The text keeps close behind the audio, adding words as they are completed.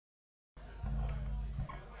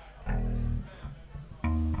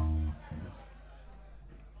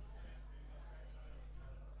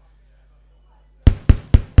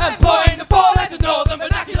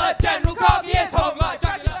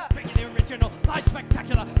I'm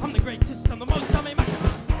spectacular, I'm the greatest, I'm the most, I'm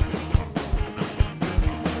immaculate.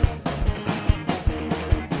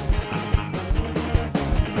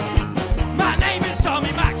 My name is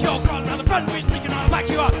Tommy Mac, you're crawling on the front, we're sneaking on the back,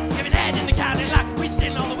 you are giving head in the Cadillac, we're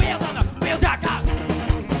stealing on the wheels on the wheel jack up.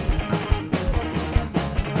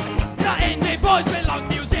 The indie boys belong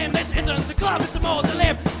museum, this isn't a club, it's a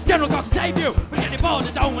mausoleum. General Khaki save you, we're getting bored,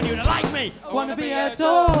 I don't want you to like me, I wanna be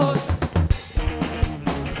adored.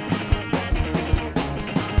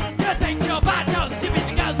 You think you're bad, no, stupid,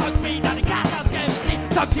 the girls want me down in cat house, scared to see,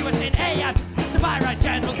 dogs you was in A and it's the by right,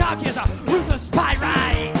 General Khaki is a ruthless spy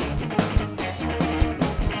right.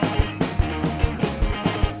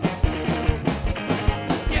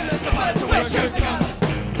 Give us the bullets, we'll shoot the gun.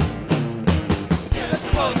 Give us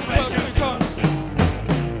the bullets, we'll shoot the gun.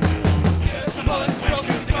 Give us the bullets, we'll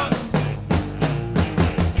shoot the gun.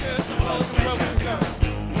 Give us the bullets, we'll shoot the gun.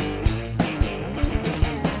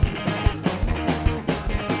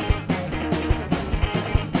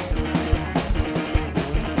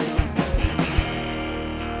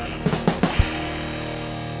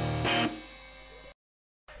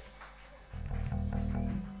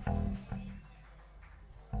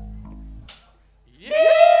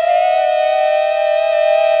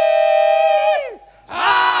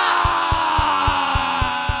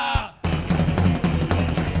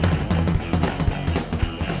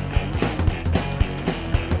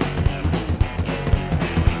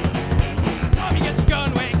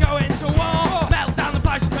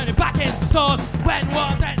 Swords. When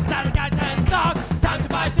war ends and the sky turns dark, time to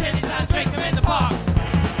buy tinnies and drink them in the park.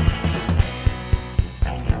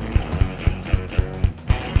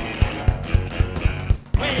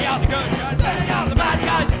 We are the good guys, they are the bad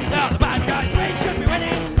guys, they are the bad guys, we should be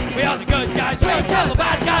winning. We are the good guys, we kill the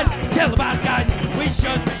bad guys, kill the bad guys, we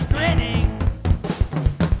should be grinning.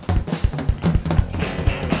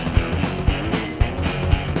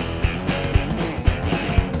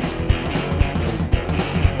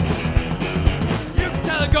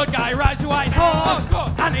 Good guy rides a white horse,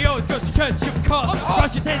 and he always goes to church, of course.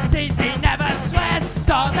 Brushes his teeth, he never swears.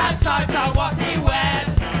 Stars and stripes are what he wears.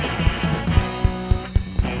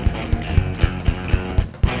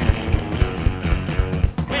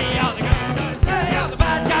 We are the good guys, they are the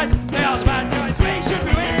bad guys, they are the bad guys, we should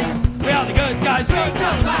be winning. We are the good guys, we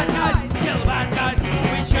kill the bad guys, kill the bad guys,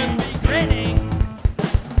 we should be grinning.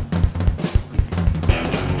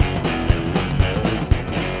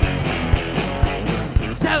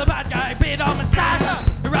 On moustache,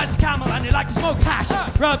 he rides a camel and he likes to smoke hash.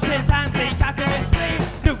 Rubs his hands, he calculates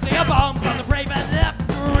nuclear bombs on the brave and the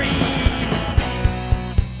free.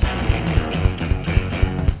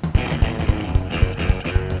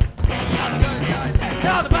 We are the good guys, we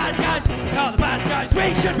are the bad guys, we are the bad guys,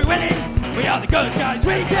 we should be winning. We are the good guys,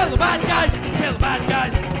 we kill the bad guys, kill the bad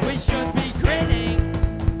guys, we should be grinning.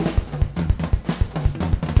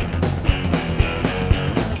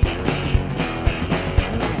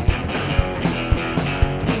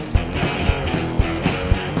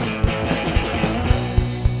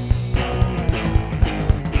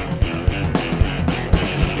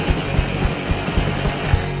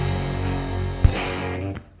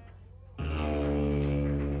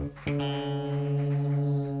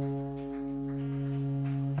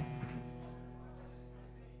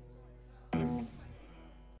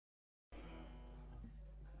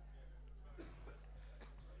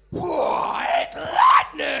 White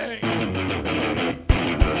lightning!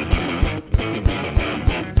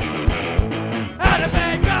 And a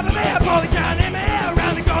big grab of beer, pour the can in my ear,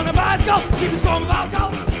 around the corner bicycle, cheapest form of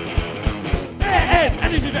alcohol. It is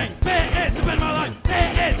energy drink, it is to bend my life,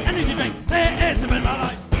 it is energy drink, it is to bend my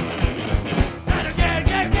life. And I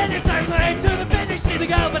get it's time to aim to the finish, see the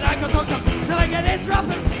girl, but I can't talk up till I get it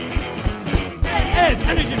dropping. It is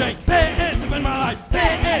energy drink, it is to bend my life,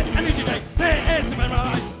 it is energy drink, it is to bend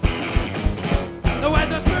my life. The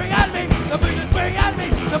words are spewing at me, the booze is spewing at me,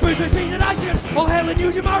 the booze is speaking in action, all hail and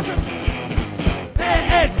use your Marston.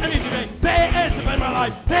 It is energy drink, it is to bend my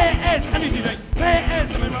life, it is energy drink, it is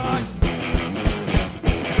to bend my life.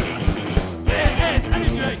 It is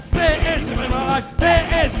energy drink, it is to bend my life,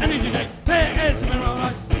 it is energy drink, it is to bend my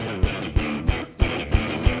life.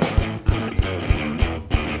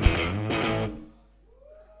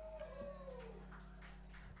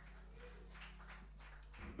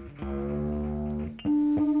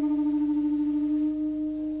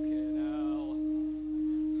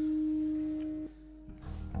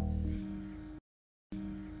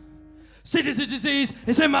 Sin is a disease,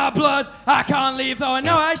 it's in my blood. I can't leave though I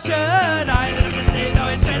know I should. I live to see though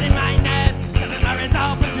it's shredding my nerve, telling my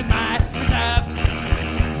resolve, put in my reserve.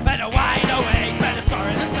 Better wide awake, better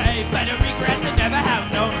sorry than safe, better regret than never have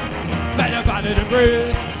known. Better bad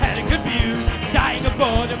bruise, and confused, dying of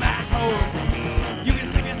boredom at home. You can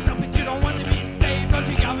save yourself, but you don't want to be saved. Don't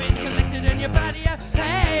you garbage collected in your body, you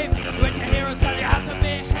behave. When your heroes tell you how to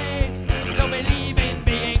behave, you don't believe in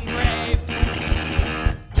being brave.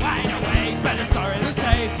 Wide awake, better sorry than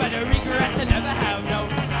safe, better regret than never have known.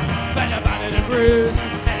 Better battered and bruised,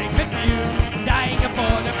 and confused, dying of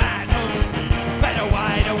boredom at home. Better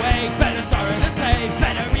wide awake, better sorry than safe,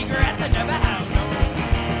 better regret than never have known.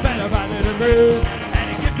 Better battered and bruised,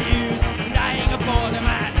 and confused, dying of boredom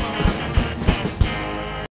at home.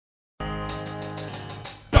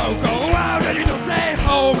 Don't go out and you don't stay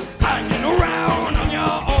home, hanging around on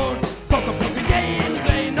your own. Poker poker games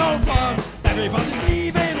ain't no fun. Everybody's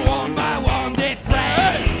leaving one by one. They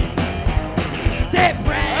pray, they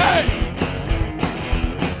pray.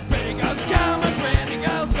 Pretty girls come and pretty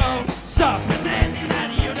girls go. Stop pretending that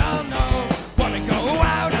you don't know. Wanna go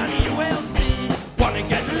out and you will see. Wanna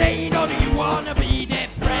get laid or do you wanna be? They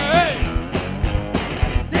pray,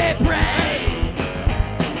 they pray.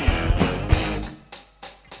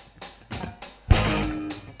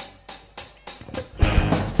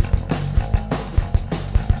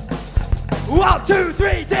 One, two,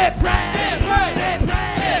 three, they pray, they pray, they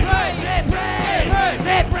pray, they pray, they pray,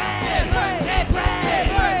 they pray, they pray,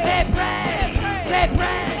 they pray, they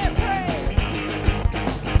pray.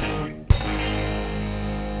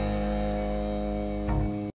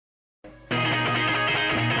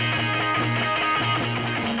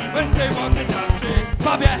 Wednesday walking down the street,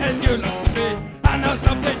 bob your head, you look so sweet. I know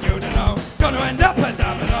something you don't know, gonna end up a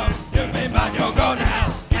down below. You've been bad, you're going to hell.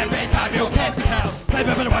 Every time your case is hell, baby,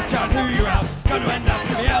 better watch out who you're out. Gonna end up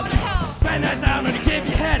to be held. Bend that down and give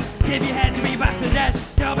your head to be back for dead.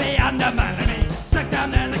 You'll be under melody, stuck down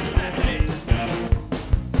there like a symphony.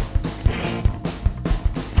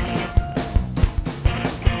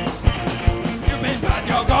 You've been bad,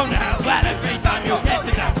 you're going to hell. But every time your case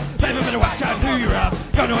is down, baby, better watch out who you're out.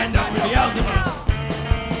 Gonna end up to be Beelzebub.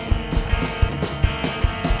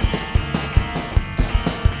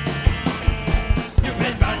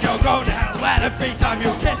 Go to hell, well, every time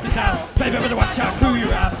you kiss it out. Baby, better watch out who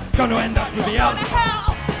you are. Gonna end up to be out.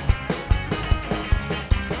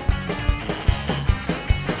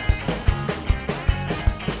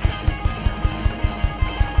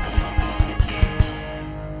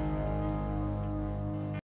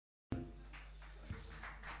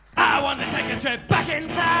 I wanna take a trip back in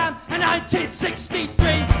time in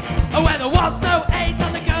 1963, where there was no AIDS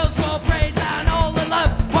and the girls wore braids and all the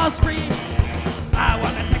love was free. I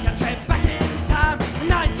wanna take a trip back in time in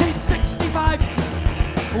 1965.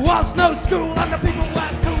 Was no school and the people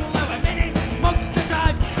were cool. There were many mugs to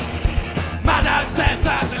drive. My dad says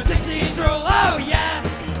that the 60s rule, oh yeah.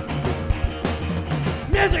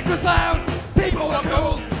 Music was loud, people were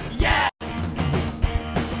cool, yeah.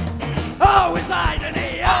 Always lied and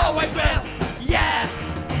he always will, yeah.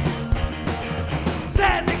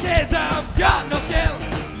 Said the kids have got no skill,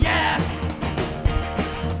 yeah.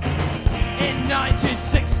 In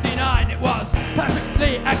 1969 it was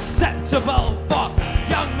perfectly acceptable for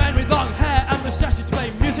young men with long hair and moustaches to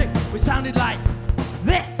play music which sounded like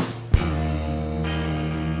this.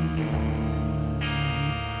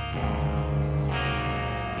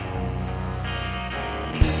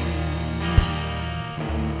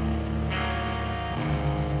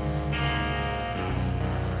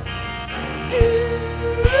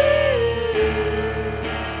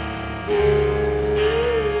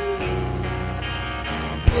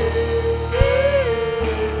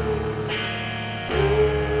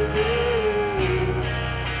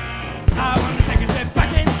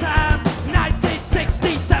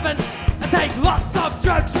 Lots of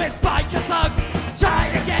drugs with biker thugs,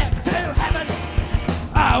 try to get to heaven.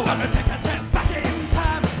 I wanna take a trip back in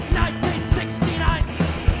time, 1969.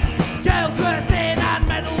 Girls were thin and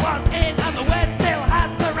metal was in and the word still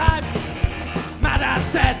had to rhyme. My dad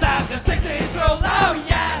said that the 60s ruled, oh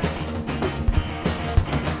yeah.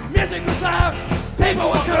 Music was loud, people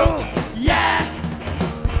were cool, yeah.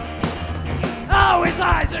 Always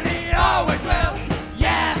lies and he always will,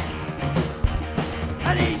 yeah.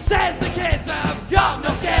 And he says the kids have got no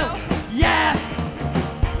skill, yeah.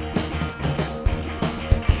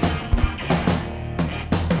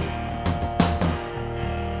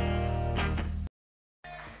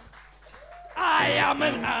 I am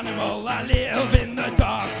an animal, I live in the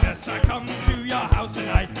darkness. I come to your house and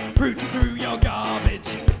I root through your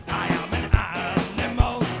garbage. I am an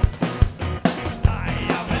animal. I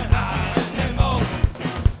am an animal.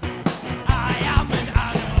 I am an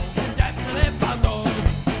animal, condemned to live outdoors.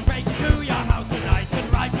 Break through your house at night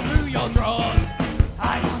and rifle through your drawers.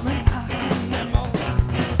 I am an animal.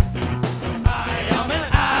 I am an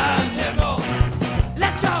animal.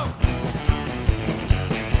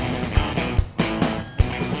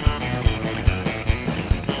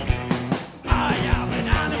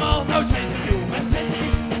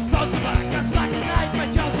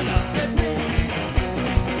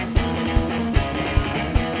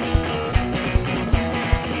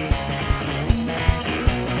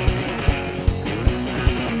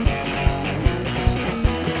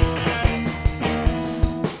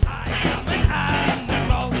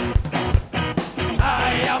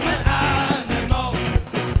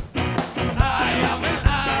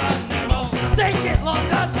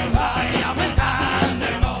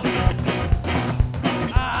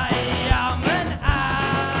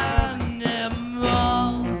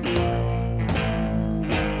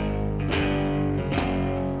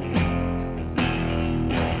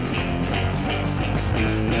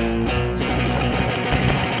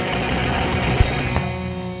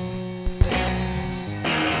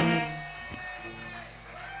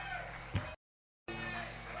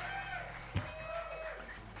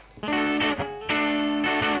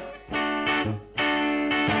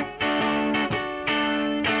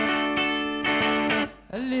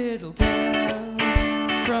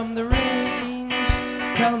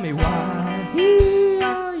 Tell me why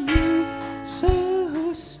are you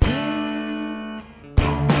so strange?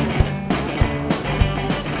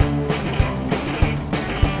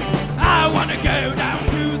 I wanna go down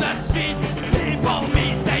to the street. People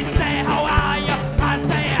meet, they say, how are you? I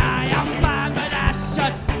say I am fine, but I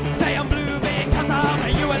should say I'm blue because of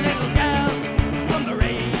you, a little girl from the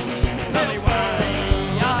range. Tell me why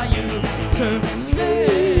are you so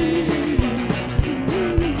strange?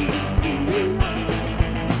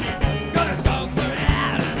 Gonna soak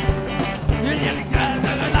forever. You little girl,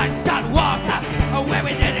 the lights got Walker. Oh, when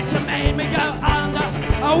we did it, she made me go under.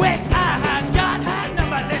 I wish I had got her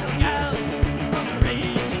number, little girl from the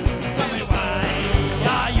range. Tell me why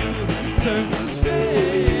are you so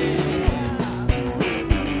strange?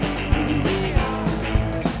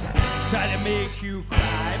 Try to make you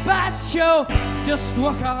cry, but you just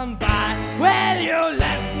walk on by. Well, you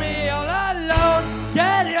left me all alone.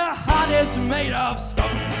 Girl, your heart is made of stone.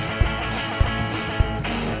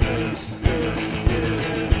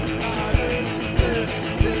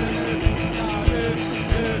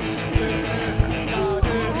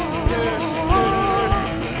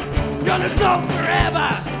 Gonna soak forever.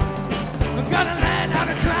 I'm gonna learn how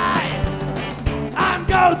to cry. I'm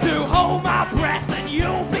going to hold my breath and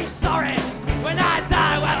you'll be sorry when I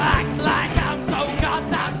die. Well, act like I'm so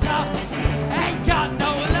goddamn tough. Ain't got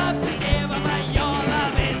no love to give, but your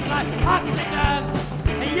love is like oxygen.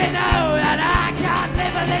 And you know that I can't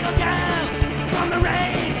live, a little girl from the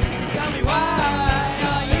range. Tell me why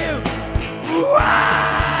are you? Why?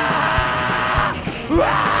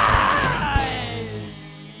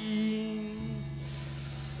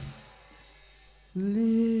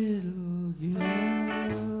 Little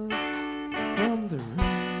girl from the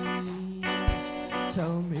rain,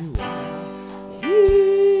 tell me why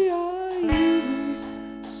are you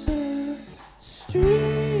so strange?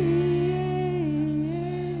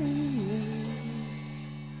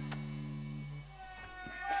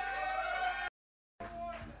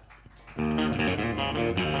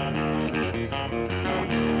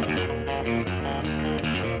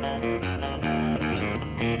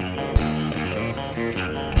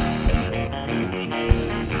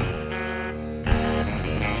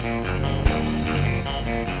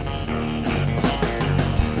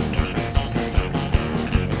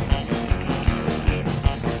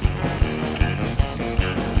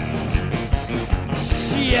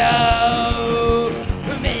 Show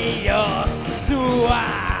me your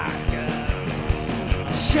swagger.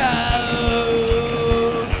 Show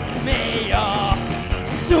me your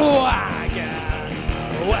swagger.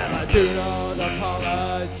 Well, I do not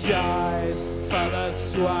apologize for the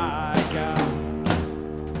swagger.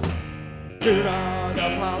 Do not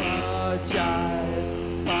apologize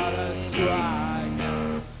for the swagger.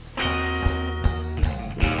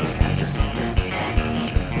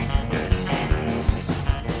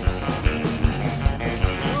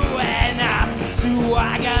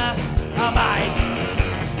 Swagger, I might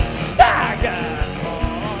stagger.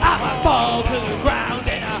 I might fall to the ground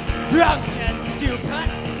in a drunken, stupid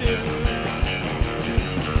suit.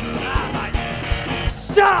 I might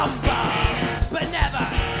stumble, but never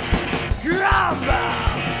grumble.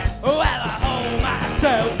 Well, I hold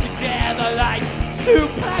myself together like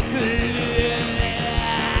super glue.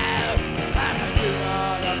 And I do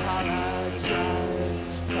not apologize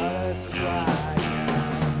for the swagger.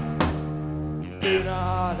 Do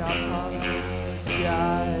not apologize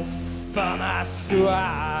for my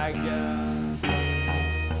swagger.